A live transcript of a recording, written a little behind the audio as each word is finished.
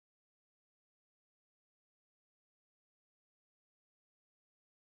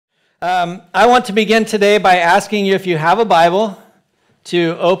I want to begin today by asking you, if you have a Bible,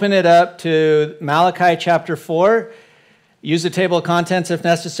 to open it up to Malachi chapter 4. Use the table of contents if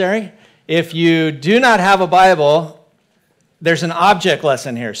necessary. If you do not have a Bible, there's an object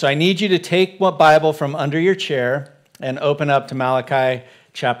lesson here. So I need you to take what Bible from under your chair and open up to Malachi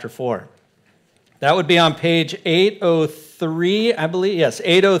chapter 4. That would be on page 803, I believe. Yes,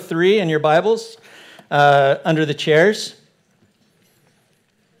 803 in your Bibles, under the chairs.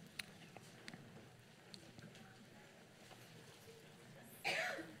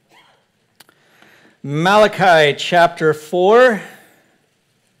 Malachi chapter 4.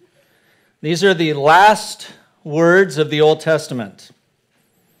 These are the last words of the Old Testament.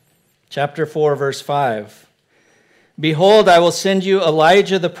 Chapter 4, verse 5. Behold, I will send you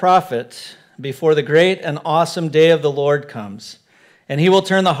Elijah the prophet before the great and awesome day of the Lord comes. And he will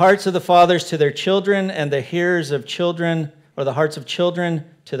turn the hearts of the fathers to their children, and the hearers of children, or the hearts of children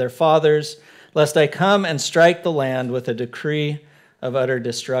to their fathers, lest I come and strike the land with a decree of utter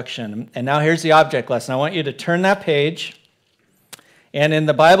destruction. And now here's the object lesson. I want you to turn that page, and in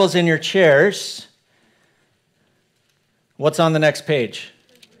the Bibles in your chairs, what's on the next page?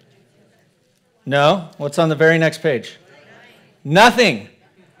 No? What's on the very next page? Nothing.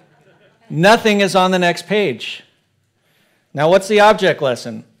 Nothing is on the next page. Now what's the object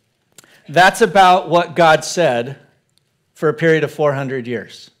lesson? That's about what God said for a period of 400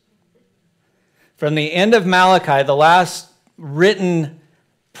 years. From the end of Malachi, the last written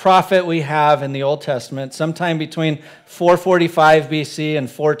prophet we have in the Old Testament, sometime between 445 BC and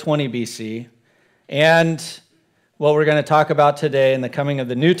 420 BC, and what we're going to talk about today in the coming of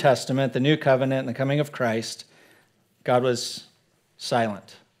the New Testament, the New Covenant, and the coming of Christ, God was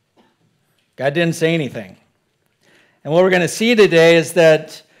silent. God didn't say anything. And what we're going to see today is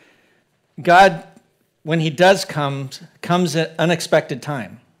that God, when he does come, comes at unexpected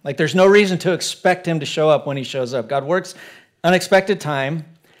time. Like there's no reason to expect him to show up when he shows up. God works unexpected time,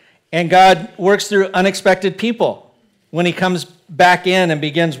 and God works through unexpected people when he comes back in and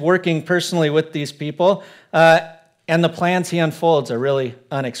begins working personally with these people, and the plans he unfolds are really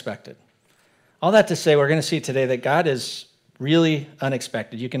unexpected. All that to say, we're going to see today that God is really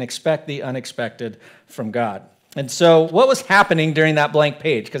unexpected. You can expect the unexpected from God. And so what was happening during that blank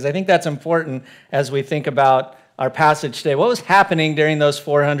page? Because I think that's important as we think about our passage today. What was happening during those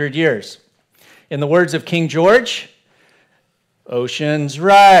 400 years? In the words of King George, oceans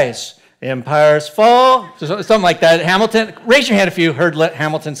rise, empires fall, something like that. Hamilton, raise your hand if you heard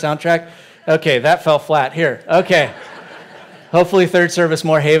Hamilton soundtrack. Okay, that fell flat here. Okay. Hopefully third service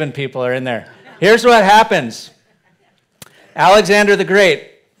more Haven people are in there. Here's what happens. Alexander the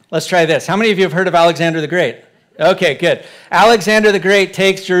Great. Let's try this. How many of you have heard of Alexander the Great? Okay, good. Alexander the Great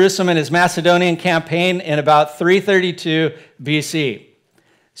takes Jerusalem in his Macedonian campaign in about 332 BC.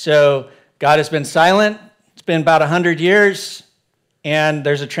 So God has been silent. It's been about 100 years. And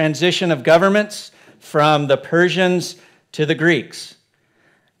there's a transition of governments from the Persians to the Greeks.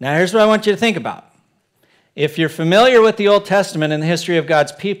 Now, here's what I want you to think about. If you're familiar with the Old Testament and the history of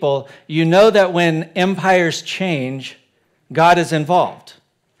God's people, you know that when empires change, God is involved.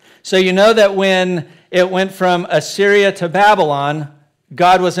 So you know that when it went from Assyria to Babylon,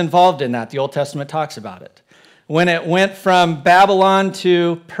 God was involved in that. The Old Testament talks about it. When it went from Babylon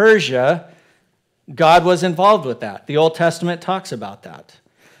to Persia, God was involved with that. The Old Testament talks about that.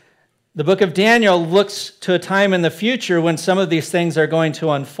 The book of Daniel looks to a time in the future when some of these things are going to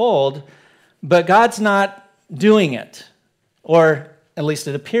unfold, but God's not doing it, or at least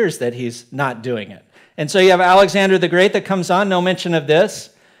it appears that he's not doing it. And so you have Alexander the Great that comes on, no mention of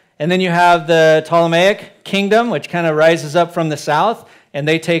this. And then you have the Ptolemaic kingdom, which kind of rises up from the south, and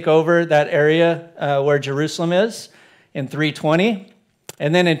they take over that area where Jerusalem is in 320.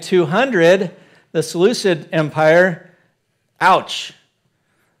 And then in 200, the Seleucid Empire, ouch.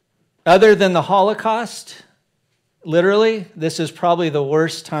 Other than the Holocaust, literally, this is probably the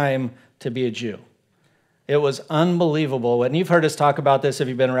worst time to be a Jew. It was unbelievable. And you've heard us talk about this if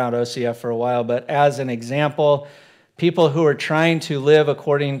you've been around OCF for a while, but as an example, people who are trying to live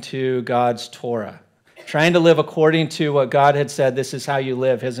according to God's Torah, trying to live according to what God had said, this is how you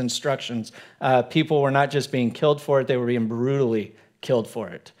live, his instructions. People were not just being killed for it, they were being brutally killed for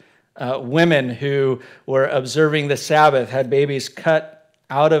it. Women who were observing the Sabbath had babies cut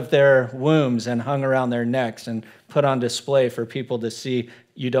out of their wombs and hung around their necks and put on display for people to see,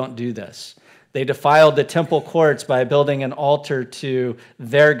 you don't do this. They defiled the temple courts by building an altar to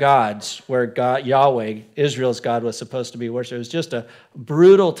their gods where God, Yahweh, Israel's God, was supposed to be worshipped. It was just a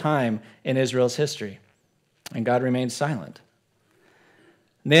brutal time in Israel's history, and God remained silent.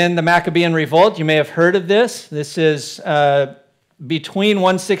 Then the Maccabean revolt, you may have heard of this. This is between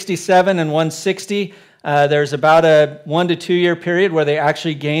 167 and 160, there's about a 1 to 2 year period where they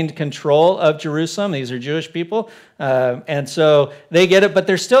actually gained control of Jerusalem. These are Jewish people. And so they get it, but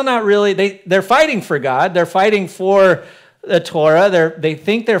they're still not really, they're fighting for God. They're fighting for the Torah. They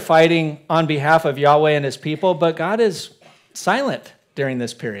think they're fighting on behalf of Yahweh and his people, but God is silent during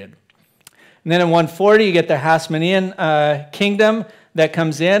this period. And then in 140, you get the Hasmonean kingdom that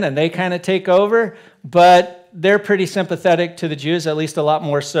comes in, and they kind of take over, but they're pretty sympathetic to the Jews, at least a lot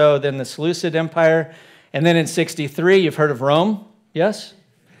more so than the Seleucid Empire. And then in 63, you've heard of Rome, yes?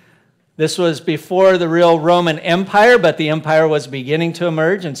 This was before the real Roman Empire, but the empire was beginning to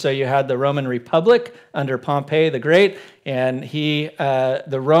emerge, and so you had the Roman Republic under Pompey the Great, and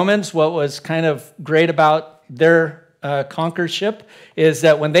the Romans, what was kind of great about their conquerorship is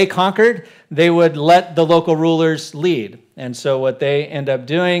that when they conquered, they would let the local rulers lead. And so what they end up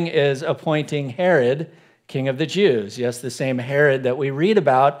doing is appointing Herod, king of the Jews. Yes, the same Herod that we read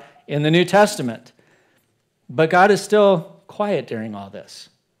about in the New Testament. But God is still quiet during all this.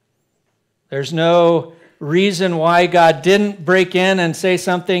 There's no reason why God didn't break in and say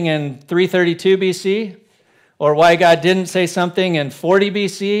something in 332 BC, or why God didn't say something in 40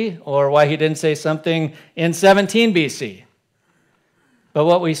 BC, or why he didn't say something in 17 BC. But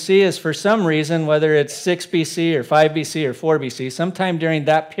what we see is for some reason, whether it's 6 BC or 5 BC or 4 BC, sometime during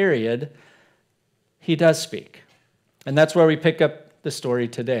that period, he does speak. And that's where we pick up the story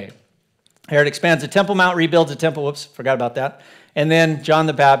today. Herod expands the Temple Mount, rebuilds the temple. Whoops, forgot about that. And then John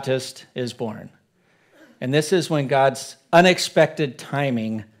the Baptist is born. And this is when God's unexpected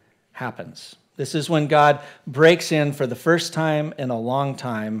timing happens. This is when God breaks in for the first time in a long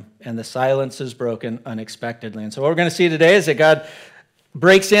time, and the silence is broken unexpectedly. And so what we're going to see today is that God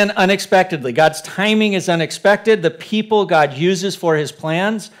breaks in unexpectedly. God's timing is unexpected. The people God uses for his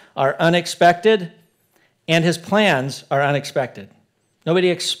plans are unexpected, and his plans are unexpected. Nobody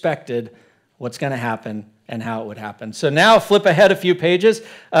expected what's going to happen and how it would happen. So now flip ahead a few pages.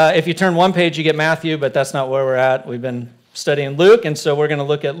 If you turn one page, you get Matthew, but that's not where we're at. We've been studying Luke, and so we're going to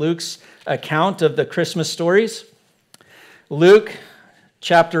look at Luke's account of the Christmas stories. Luke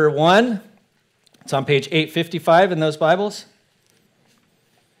chapter 1. It's on page 855 in those Bibles.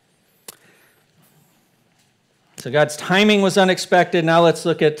 So God's timing was unexpected. Now let's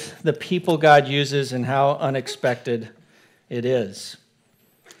look at the people God uses and how unexpected it is.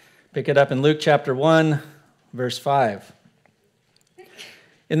 Pick it up in Luke chapter 1, verse 5.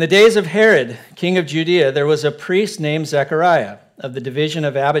 In the days of Herod, king of Judea, there was a priest named Zechariah of the division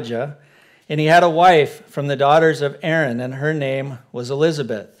of Abijah, and he had a wife from the daughters of Aaron, and her name was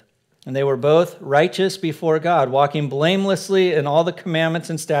Elizabeth. And they were both righteous before God, walking blamelessly in all the commandments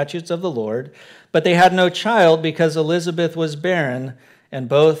and statutes of the Lord. But they had no child because Elizabeth was barren, and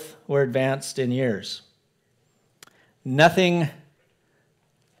both were advanced in years. Nothing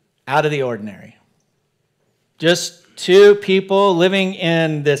out of the ordinary. Just two people living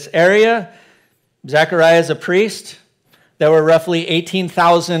in this area. Zechariah is a priest. There were roughly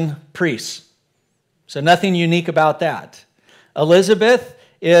 18,000 priests. So nothing unique about that. Elizabeth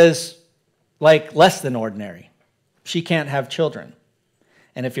is like less than ordinary. She can't have children.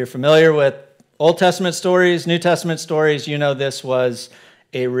 And if you're familiar with Old Testament stories, New Testament stories, you know this was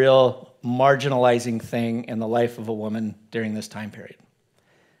a real marginalizing thing in the life of a woman during this time period.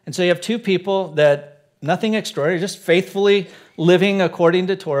 And so you have two people that nothing extraordinary, just faithfully living according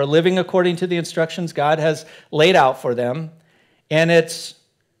to Torah, living according to the instructions God has laid out for them. And it's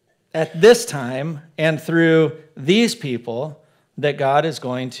at this time and through these people that God is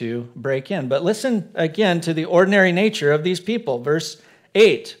going to break in. But listen again to the ordinary nature of these people. Verse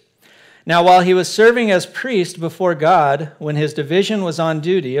 8. Now, while he was serving as priest before God, when his division was on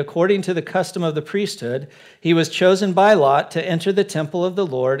duty, according to the custom of the priesthood, he was chosen by lot to enter the temple of the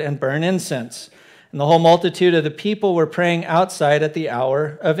Lord and burn incense. And the whole multitude of the people were praying outside at the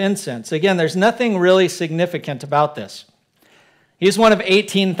hour of incense. Again, there's nothing really significant about this. He's one of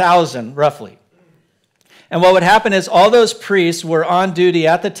 18,000, roughly. And what would happen is all those priests were on duty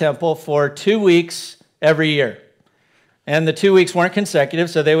at the temple for 2 weeks every year. And the 2 weeks weren't consecutive,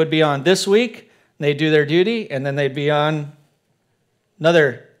 so they would be on this week, they'd do their duty, and then they'd be on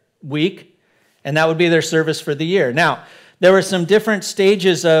another week, and that would be their service for the year. Now, there were some different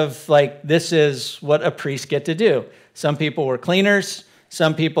stages of, like, this is what a priest get to do. Some people were cleaners,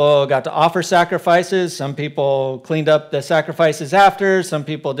 some people got to offer sacrifices, some people cleaned up the sacrifices after, some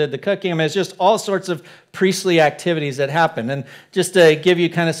people did the cooking. I mean, it's just all sorts of priestly activities that happened. And just to give you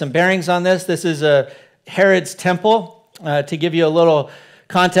kind of some bearings on this, this is Herod's temple. To give you a little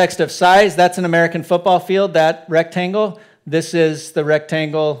context of size, that's an American football field, that rectangle. This is the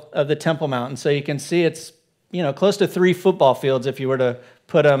rectangle of the Temple Mount. And so you can see it's close to 3 football fields if you were to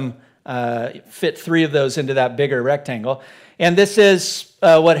put them, fit 3 of those into that bigger rectangle. And this is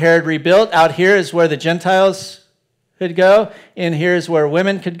what Herod rebuilt. Out here is where the Gentiles could go. In here is where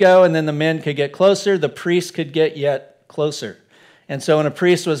women could go, and then the men could get closer. The priests could get yet closer. And so when a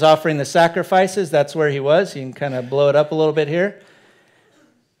priest was offering the sacrifices, that's where he was. You can kind of blow it up a little bit here.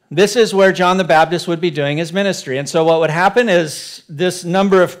 This is where John the Baptist would be doing his ministry. And so what would happen is this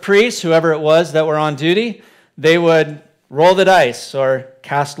number of priests, whoever it was that were on duty, they would roll the dice or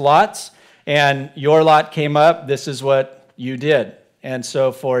cast lots, and your lot came up. This is what you did. And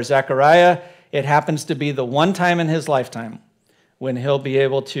so for Zechariah, it happens to be the one time in his lifetime when he'll be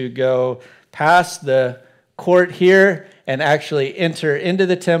able to go past the court here and actually enter into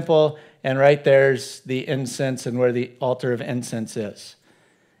the temple, and right there's the incense and where the altar of incense is.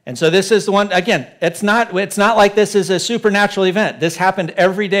 And so this is the one, again, it's not like this is a supernatural event. This happened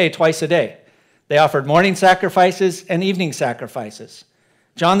every day, twice a day. They offered morning sacrifices and evening sacrifices.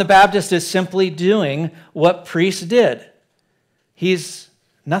 John the Baptist is simply doing what priests did. He's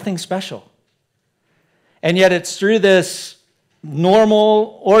nothing special. And yet it's through this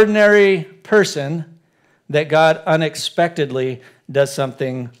normal, ordinary person that God unexpectedly does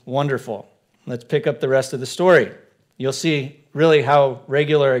something wonderful. Let's pick up the rest of the story. You'll see really how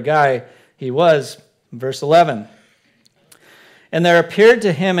regular a guy he was. Verse 11. And there appeared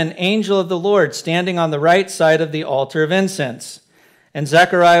to him an angel of the Lord standing on the right side of the altar of incense. And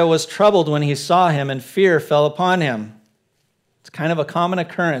Zechariah was troubled when he saw him, and fear fell upon him. It's kind of a common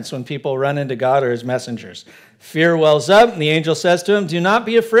occurrence when people run into God or his messengers. Fear wells up, and the angel says to him, "Do not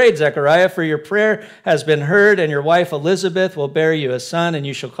be afraid, Zechariah, for your prayer has been heard, and your wife Elizabeth will bear you a son, and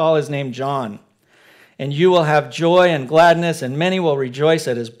you shall call his name John. And you will have joy and gladness, and many will rejoice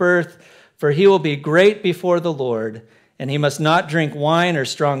at his birth, for he will be great before the Lord, and he must not drink wine or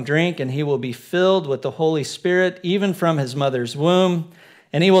strong drink, and he will be filled with the Holy Spirit, even from his mother's womb.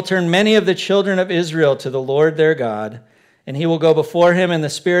 And he will turn many of the children of Israel to the Lord their God. And he will go before him in the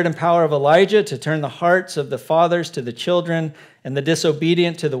spirit and power of Elijah to turn the hearts of the fathers to the children, and the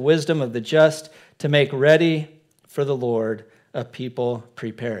disobedient to the wisdom of the just, to make ready for the Lord a people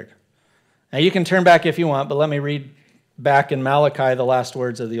prepared." Now you can turn back if you want, but let me read back in Malachi the last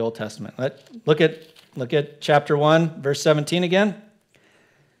words of the Old Testament. Look at chapter 1, verse 17 again.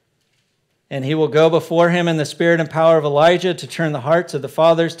 "And he will go before him in the spirit and power of Elijah to turn the hearts of the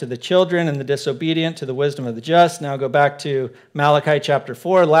fathers to the children, and the disobedient to the wisdom of the just." Now go back to Malachi chapter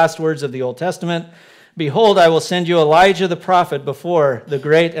 4, last words of the Old Testament. "Behold, I will send you Elijah the prophet before the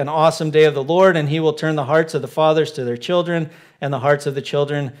great and awesome day of the Lord, and he will turn the hearts of the fathers to their children, and the hearts of the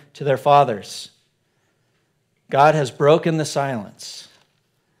children to their fathers." God has broken the silence.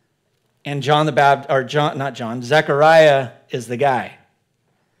 And Zechariah is the guy.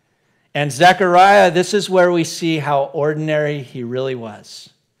 And Zechariah, this is where we see how ordinary he really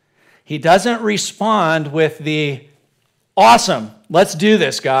was. He doesn't respond with the, "Awesome, let's do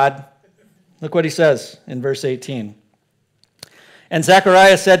this, God." Look what he says in verse 18. "And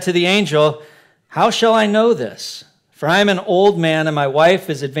Zechariah said to the angel, 'How shall I know this? For I am an old man, and my wife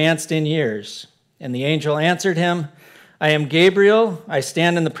is advanced in years.' And the angel answered him, 'I am Gabriel. I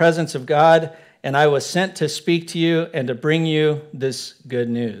stand in the presence of God, and I was sent to speak to you and to bring you this good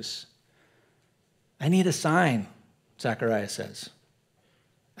news.'" I need a sign, Zechariah says.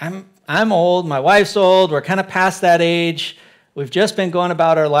 I'm old, my wife's old, we're kind of past that age. We've just been going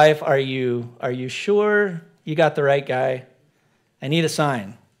about our life. Are you sure you got the right guy? I need a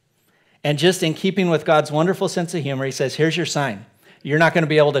sign. And just in keeping with God's wonderful sense of humor, he says, "Here's your sign. You're not going to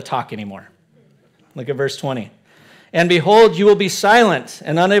be able to talk anymore." Look at verse 20. "And behold, you will be silent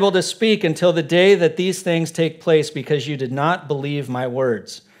and unable to speak until the day that these things take place, because you did not believe my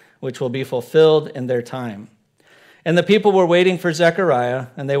words, which will be fulfilled in their time." And the people were waiting for Zechariah,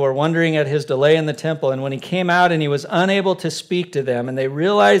 and they were wondering at his delay in the temple. And when he came out and he was unable to speak to them, and they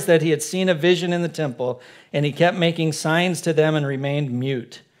realized that he had seen a vision in the temple, and he kept making signs to them and remained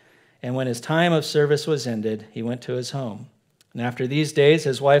mute. And when his time of service was ended, he went to his home. And after these days,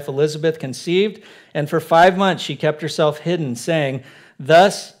 his wife Elizabeth conceived, and for 5 months she kept herself hidden, saying,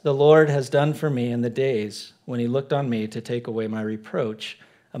 "Thus the Lord has done for me in the days when he looked on me to take away my reproach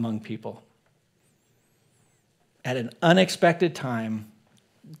among people." At an unexpected time,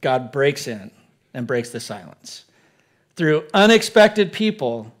 God breaks in and breaks the silence. Through unexpected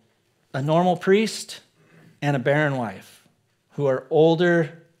people, a normal priest and a barren wife who are older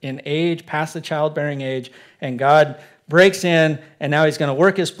in age, past the childbearing age, and God breaks in, and now he's going to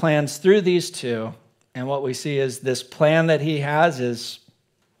work his plans through these two. And what we see is this plan that he has is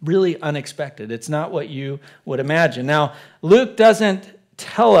really unexpected. It's not what you would imagine. Now, Luke doesn't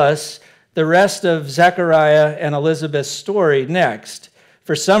tell us the rest of Zechariah and Elizabeth's story next.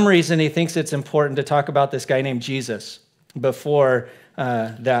 For some reason, he thinks it's important to talk about this guy named Jesus before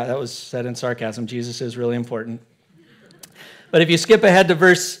that was said in sarcasm. Jesus is really important. But if you skip ahead to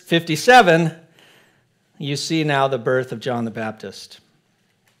verse 57, you see now the birth of John the Baptist.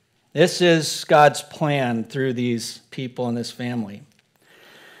 This is God's plan through these people and this family.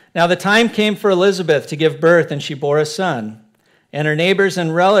 Now the time came for Elizabeth to give birth, and she bore a son. And her neighbors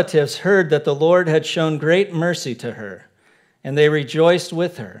and relatives heard that the Lord had shown great mercy to her, and they rejoiced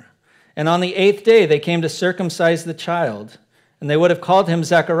with her. And on the 8th day they came to circumcise the child. And they would have called him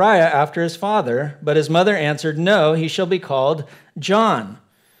Zechariah after his father, but his mother answered, "No, he shall be called John."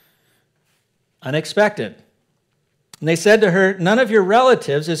 Unexpected. And they said to her, "None of your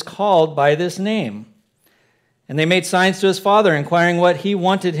relatives is called by this name." And they made signs to his father, inquiring what he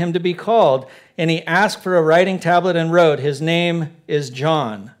wanted him to be called. And he asked for a writing tablet and wrote, "His name is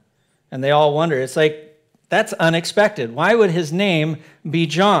John." And they all wondered. It's like, that's unexpected. Why would his name be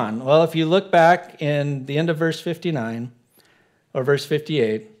John? Well, if you look back in the end of verse 59, or verse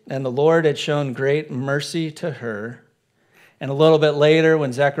 58, and the Lord had shown great mercy to her. And a little bit later,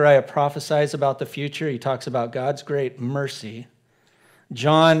 when Zechariah prophesies about the future, he talks about God's great mercy.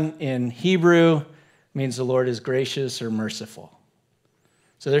 John in Hebrew means the Lord is gracious or merciful.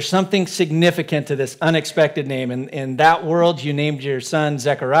 So there's something significant to this unexpected name. In that world, you named your son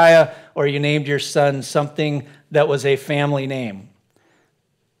Zechariah, or you named your son something that was a family name.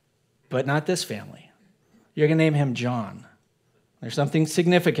 But not this family. You're going to name him John. There's something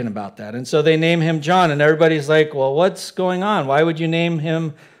significant about that. And so they name him John, and everybody's like, well, what's going on? Why would you name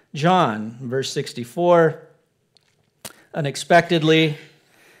him John? Verse 64, unexpectedly,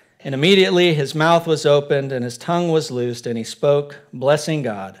 and immediately his mouth was opened and his tongue was loosed, and he spoke, blessing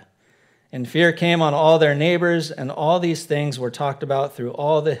God. And fear came on all their neighbors, and all these things were talked about through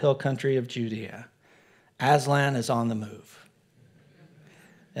all the hill country of Judea. Aslan is on the move.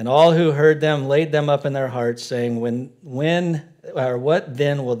 And all who heard them laid them up in their hearts, saying, what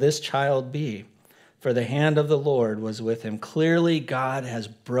then will this child be? For the hand of the Lord was with him. Clearly, God has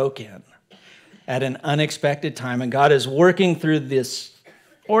broken at an unexpected time, and God is working through this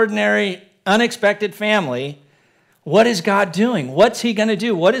ordinary, unexpected family. What is God doing? What's he going to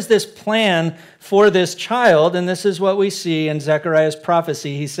do? What is this plan for this child? And this is what we see in Zechariah's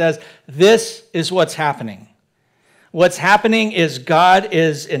prophecy. He says, this is what's happening. What's happening is God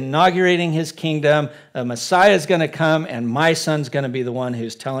is inaugurating his kingdom. A Messiah is going to come, and my son's going to be the one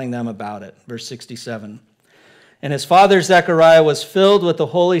who's telling them about it. Verse 67. And his father Zechariah was filled with the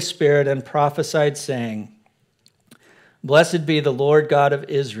Holy Spirit and prophesied, saying, Blessed be the Lord God of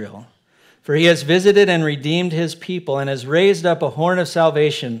Israel, for he has visited and redeemed his people, and has raised up a horn of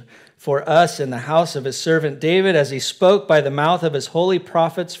salvation for us in the house of his servant David, as he spoke by the mouth of his holy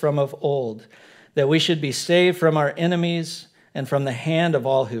prophets from of old, that we should be saved from our enemies and from the hand of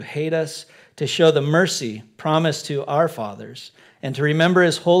all who hate us, to show the mercy promised to our fathers, and to remember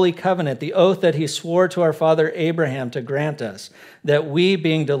his holy covenant, the oath that he swore to our father Abraham to grant us, that we,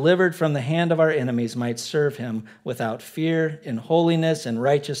 being delivered from the hand of our enemies, might serve him without fear, in holiness and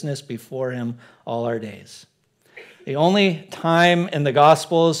righteousness before him all our days. The only time in the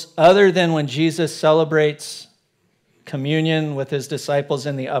Gospels, other than when Jesus celebrates communion with his disciples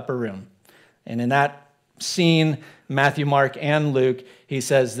in the upper room, and in that scene, Matthew, Mark, and Luke, he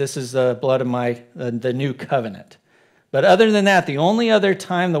says, this is the blood of the new covenant. But other than that, the only other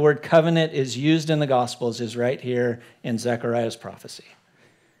time the word covenant is used in the Gospels is right here in Zechariah's prophecy.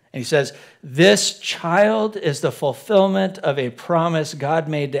 And he says, this child is the fulfillment of a promise God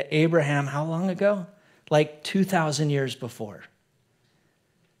made to Abraham how long ago? Like 2,000 years before.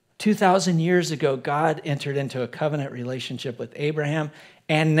 2,000 years ago, God entered into a covenant relationship with Abraham,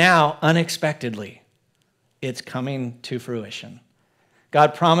 and now, unexpectedly, it's coming to fruition.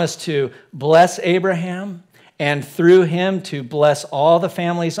 God promised to bless Abraham, and through him to bless all the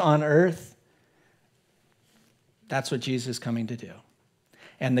families on earth. That's what Jesus is coming to do.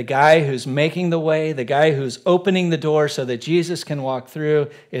 And the guy who's making the way, the guy who's opening the door so that Jesus can walk through,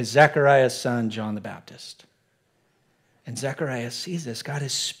 is Zechariah's son, John the Baptist. And Zechariah sees this. God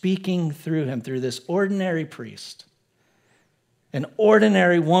is speaking through him, through this ordinary priest. An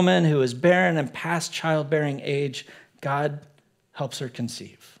ordinary woman who is barren and past childbearing age, God helps her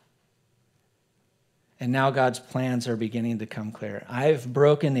conceive. And now God's plans are beginning to come clear. I've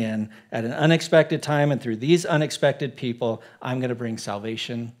broken in at an unexpected time, and through these unexpected people, I'm going to bring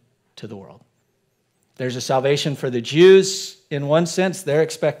salvation to the world. There's a salvation for the Jews. In one sense, they're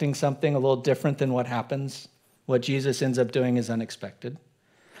expecting something a little different than what happens. What Jesus ends up doing is unexpected.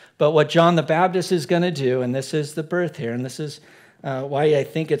 But what John the Baptist is going to do, and this is the birth here, and this is why I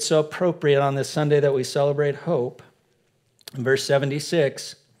think it's so appropriate on this Sunday that we celebrate hope. In verse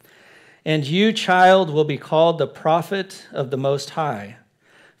 76, "And you, child, will be called the prophet of the Most High,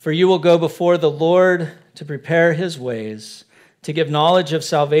 for you will go before the Lord to prepare his ways, to give knowledge of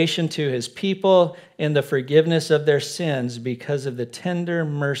salvation to his people in the forgiveness of their sins because of the tender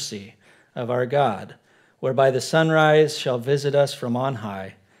mercy of our God, whereby the sunrise shall visit us from on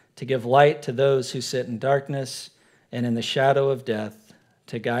high, to give light to those who sit in darkness and in the shadow of death,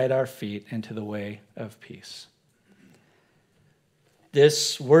 to guide our feet into the way of peace."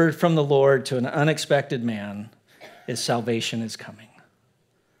 This word from the Lord to an unexpected man is salvation is coming.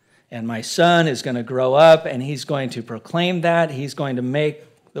 And my son is going to grow up, and he's going to proclaim that. He's going to make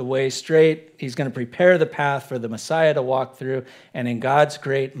the way straight. He's going to prepare the path for the Messiah to walk through. And in God's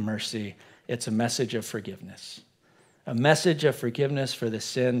great mercy, it's a message of forgiveness. A message of forgiveness for the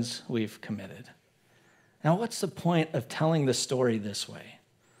sins we've committed. Now, what's the point of telling the story this way?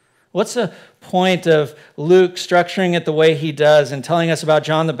 What's the point of Luke structuring it the way he does and telling us about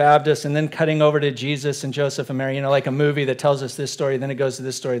John the Baptist and then cutting over to Jesus and Joseph and Mary, like a movie that tells us this story, then it goes to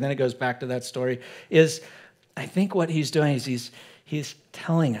this story, then it goes back to that story, is I think what he's doing is he's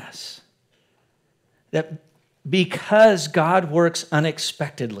telling us that because God works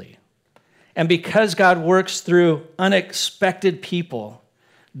unexpectedly and because God works through unexpected people,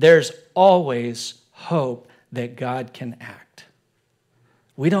 there's always hope that God can act.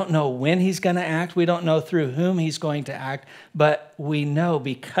 We don't know when he's going to act. We don't know through whom he's going to act. But we know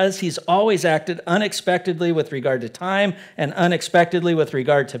because he's always acted unexpectedly with regard to time and unexpectedly with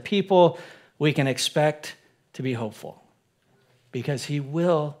regard to people, we can expect to be hopeful because he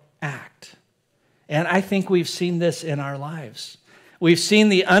will act. And I think we've seen this in our lives. We've seen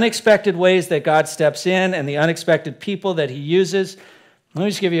the unexpected ways that God steps in and the unexpected people that he uses. Let me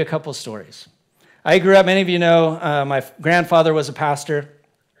just give you a couple stories. I grew up, many of you know, my grandfather was a pastor.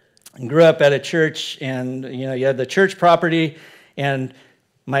 And grew up at a church, and you had the church property, and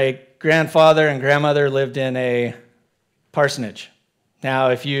my grandfather and grandmother lived in a parsonage.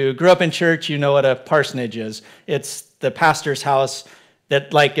 Now, if you grew up in church, you know what a parsonage is. It's the pastor's house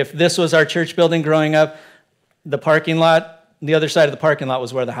that, like, if this was our church building growing up, the parking lot, the other side of the parking lot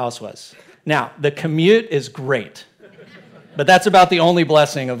was where the house was. Now, the commute is great, but that's about the only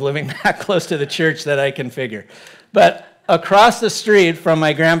blessing of living that close to the church that I can figure. But across the street from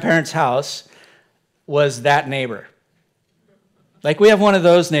my grandparents' house was that neighbor. Like we have one of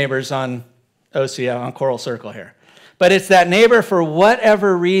those neighbors on OCF, on Coral Circle here. But it's that neighbor, for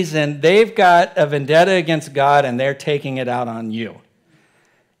whatever reason, they've got a vendetta against God and they're taking it out on you.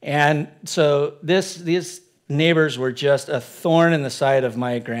 And so these neighbors were just a thorn in the side of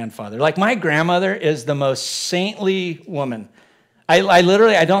my grandfather. Like my grandmother is the most saintly woman. I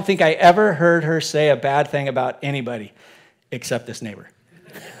literally don't think I ever heard her say a bad thing about anybody except this neighbor.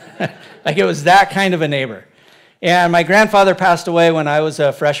 Like it was that kind of a neighbor. And my grandfather passed away when I was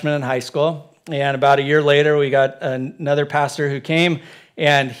a freshman in high school. And about a year later, we got another pastor who came,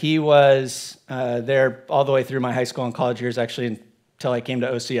 and he was there all the way through my high school and college years, actually, until I came to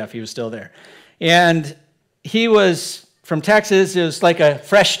OCF. He was still there. And he was from Texas. It was like a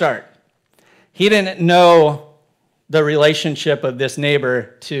fresh start. He didn't know the relationship of this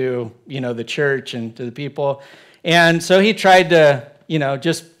neighbor to, the church and to the people. And so he tried to,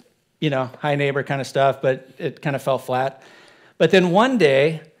 just, hi neighbor kind of stuff, but it kind of fell flat. But then one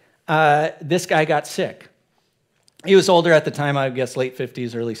day, this guy got sick. He was older at the time, I guess late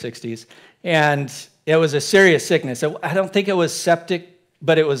 50s, early 60s. And it was a serious sickness. I don't think it was septic,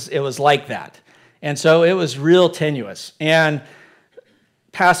 but it was like that. And so it was real tenuous. And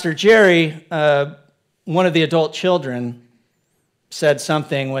Pastor Jerry, one of the adult children, said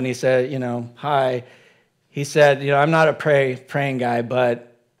something when he said, hi. He said, I'm not a praying guy, but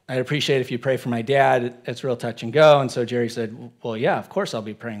I'd appreciate if you pray for my dad. It's real touch and go. And so Jerry said, well, yeah, of course I'll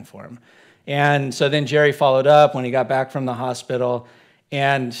be praying for him. And so then Jerry followed up when he got back from the hospital,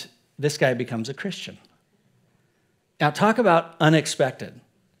 and this guy becomes a Christian. Now, talk about unexpected.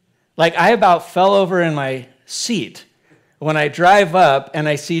 Like, I about fell over in my seat when I drive up and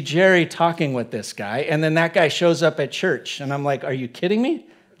I see Jerry talking with this guy, and then that guy shows up at church, and I'm like, are you kidding me?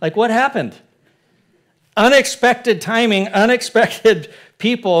 Like, what happened? Unexpected timing, unexpected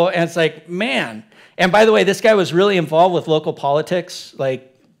people, and it's like, man. And by the way, this guy was really involved with local politics.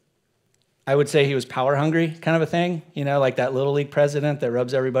 Like, I would say he was power hungry kind of a thing, like that Little League president that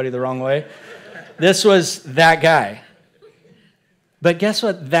rubs everybody the wrong way. This was that guy. But guess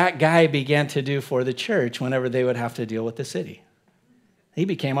what that guy began to do for the church whenever they would have to deal with the city? He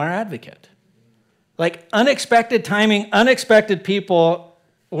became our advocate. Like, unexpected timing, unexpected people,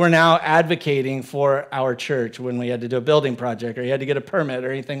 were now advocating for our church when we had to do a building project or you had to get a permit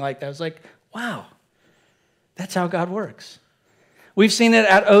or anything like that. I was like, wow, that's how God works. We've seen it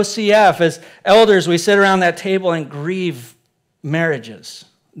at OCF. As elders, we sit around that table and grieve marriages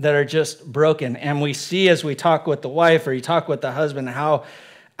that are just broken. And we see as we talk with the wife or you talk with the husband how,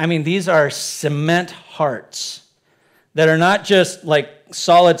 these are cement hearts that are not just like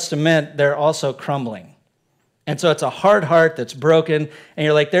solid cement, they're also crumbling. And so it's a hard heart that's broken, and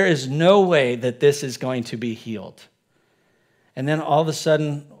you're like, there is no way that this is going to be healed. And then all of a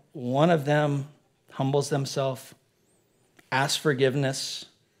sudden, one of them humbles themselves, asks forgiveness,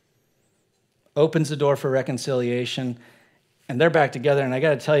 opens the door for reconciliation, and they're back together. And I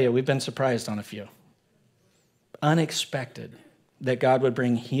got to tell you, we've been surprised on a few. Unexpected that God would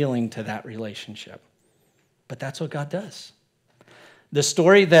bring healing to that relationship. But that's what God does. The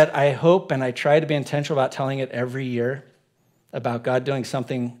story that I hope, and I try to be intentional about telling it every year, about God doing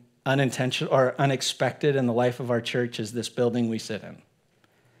something unintentional or unexpected in the life of our church is this building we sit in.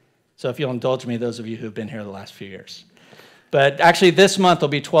 So if you'll indulge me, those of you who've been here the last few years. But actually this month will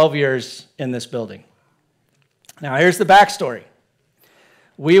be 12 years in this building. Now here's the backstory.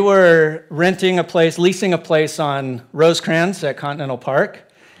 We were leasing a place on Rosecrans at Continental Park.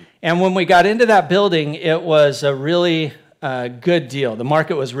 And when we got into that building, it was a really good deal. The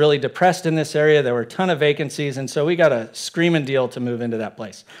market was really depressed in this area. There were a ton of vacancies, and so we got a screaming deal to move into that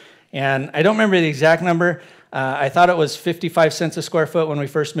place. And I don't remember the exact number. I thought it was 55 cents a square foot when we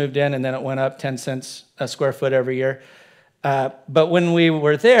first moved in, and then it went up 10 cents a square foot every year. But when we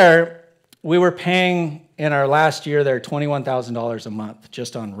were there, we were paying, in our last year there, $21,000 a month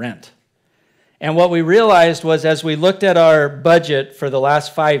just on rent. And what we realized was as we looked at our budget for the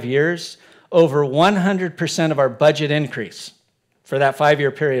last 5 years, over 100% of our budget increase for that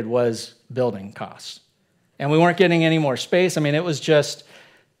 5-year period was building costs. And we weren't getting any more space.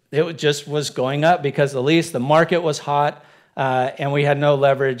 It just was going up because the market was hot, and we had no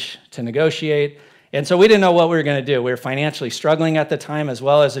leverage to negotiate. And so we didn't know what we were going to do. We were financially struggling at the time as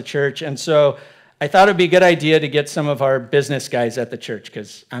well as a church. And so I thought it'd be a good idea to get some of our business guys at the church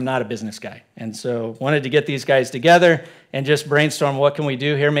because I'm not a business guy. And so wanted to get these guys together and just brainstorm what can we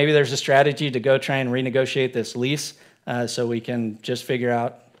do here. Maybe there's a strategy to go try and renegotiate this lease so we can just figure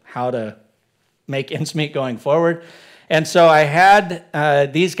out how to make ends meet going forward. And so I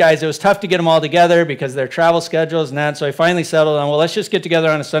had these guys. It was tough to get them all together because their travel schedules and that. So I finally settled on, well, let's just get together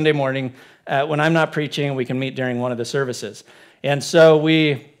on a Sunday morning when I'm not preaching. We can meet during one of the services. And so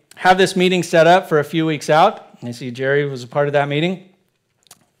we have this meeting set up for a few weeks out. I see Jerry was a part of that meeting.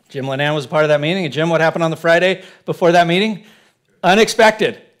 Jim Lenan was a part of that meeting. And Jim, what happened on the Friday before that meeting?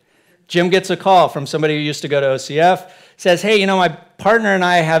 Unexpected. Jim gets a call from somebody who used to go to OCF. Says, hey, my partner and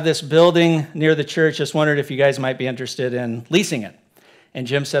I have this building near the church. Just wondered if you guys might be interested in leasing it. And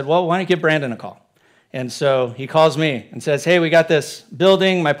Jim said, well, why don't you give Brandon a call? And so he calls me and says, hey, we got this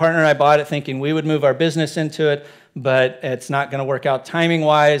building. My partner and I bought it thinking we would move our business into it, but it's not going to work out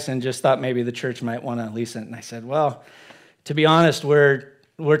timing-wise, and just thought maybe the church might want to lease it. And I said, well, to be honest, we're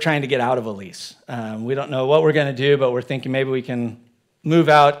trying to get out of a lease. We don't know what we're going to do, but we're thinking maybe we can move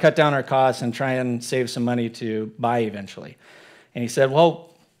out, cut down our costs, and try and save some money to buy eventually. And he said,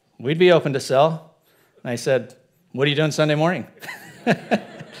 well, we'd be open to sell. And I said, what are you doing Sunday morning?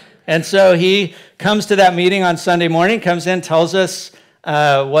 And so he comes to that meeting on Sunday morning, comes in, tells us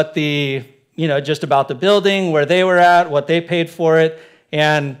what just about the building, where they were at, what they paid for it,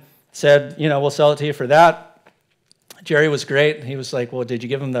 and said, we'll sell it to you for that. Jerry was great. He was like, well, did you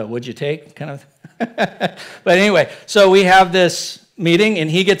give him the would you take kind of? But anyway, so we have this meeting, and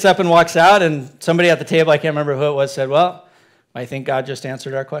he gets up and walks out, and somebody at the table, I can't remember who it was, said, well, I think God just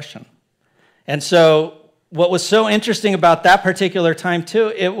answered our question. And so what was so interesting about that particular time,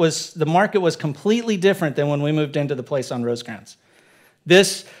 too, the market was completely different than when we moved into the place on Rosecrans.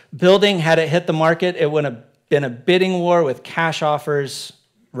 This building, had it hit the market, it would have been a bidding war with cash offers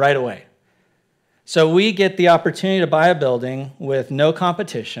right away. So we get the opportunity to buy a building with no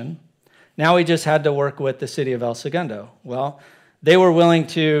competition. Now we just had to work with the city of El Segundo. Well, they were willing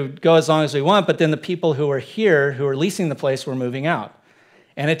to go as long as we want, but then the people who were here, who were leasing the place, were moving out.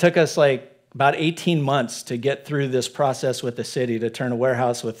 And it took us about 18 months to get through this process with the city to turn a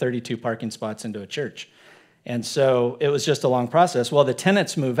warehouse with 32 parking spots into a church. And so it was just a long process. Well, the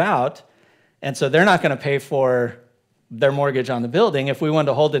tenants move out, and so they're not going to pay for their mortgage on the building. If we wanted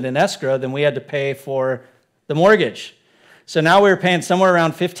to hold it in escrow, then we had to pay for the mortgage. So now we were paying somewhere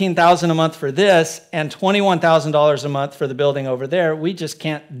around $15,000 a month for this and $21,000 a month for the building over there. We just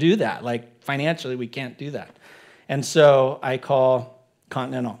can't do that. Financially, we can't do that. And so I call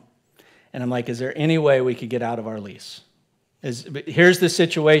Continental. And I'm like, is there any way we could get out of our lease? Here's the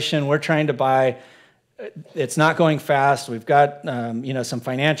situation. We're trying to buy. It's not going fast. We've got some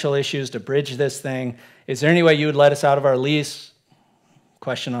financial issues to bridge this thing. Is there any way you would let us out of our lease?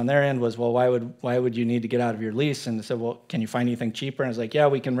 Question on their end was, well, why would you need to get out of your lease? And they said, well, can you find anything cheaper? And I was like, yeah,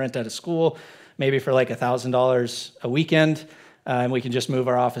 we can rent at a school, maybe for like $1,000 a weekend, and we can just move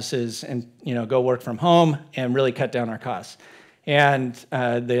our offices and go work from home and really cut down our costs. And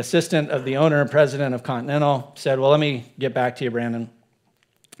the assistant of the owner and president of Continental said, well, let me get back to you, Brandon.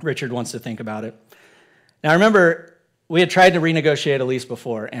 Richard wants to think about it. Now, remember, we had tried to renegotiate a lease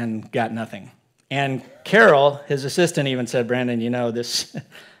before and got nothing. And Carol, his assistant, even said, Brandon,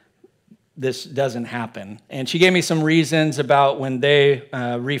 this doesn't happen. And she gave me some reasons about when they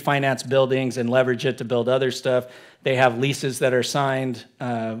refinance buildings and leverage it to build other stuff. They have leases that are signed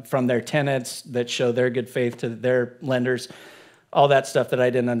from their tenants that show their good faith to their lenders, all that stuff that I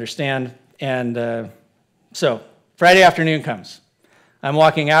didn't understand. And so Friday afternoon comes. I'm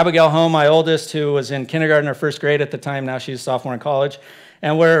walking Abigail home, my oldest, who was in kindergarten or first grade at the time. Now she's a sophomore in college.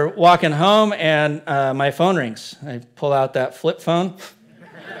 And we're walking home, and my phone rings. I pull out that flip phone.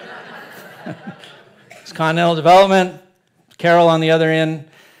 It's Continental Development. Carol on the other end.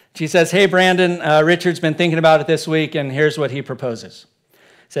 She says, hey, Brandon, Richard's been thinking about it this week, and here's what he proposes.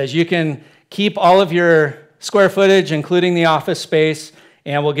 Says, you can keep all of your square footage, including the office space,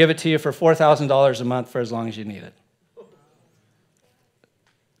 and we'll give it to you for $4,000 a month for as long as you need it.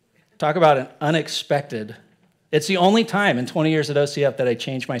 Talk about an unexpected. It's the only time in 20 years at OCF that I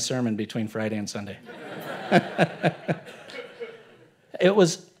changed my sermon between Friday and Sunday. It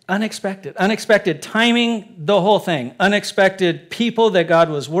was unexpected. Unexpected timing, the whole thing. Unexpected people that God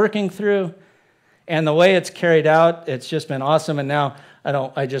was working through. And the way it's carried out, it's just been awesome. And now,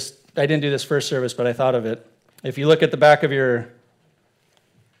 I didn't do this first service, but I thought of it. If you look at the back of your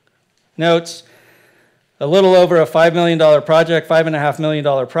notes, a little over a $5 million project, $5.5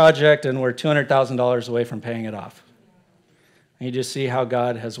 million project, and we're $200,000 away from paying it off. And you just see how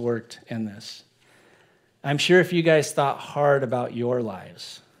God has worked in this. I'm sure if you guys thought hard about your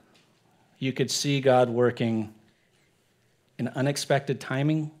lives, you could see God working in unexpected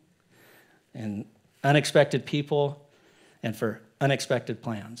timing and unexpected people and for unexpected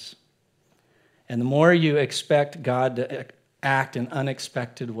plans. And the more you expect God to act in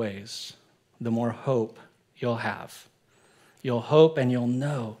unexpected ways, the more hope you'll have. You'll hope and you'll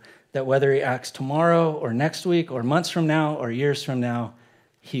know that whether he acts tomorrow or next week or months from now or years from now,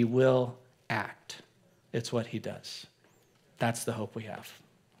 he will act. It's what he does. That's the hope we have.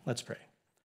 Let's pray.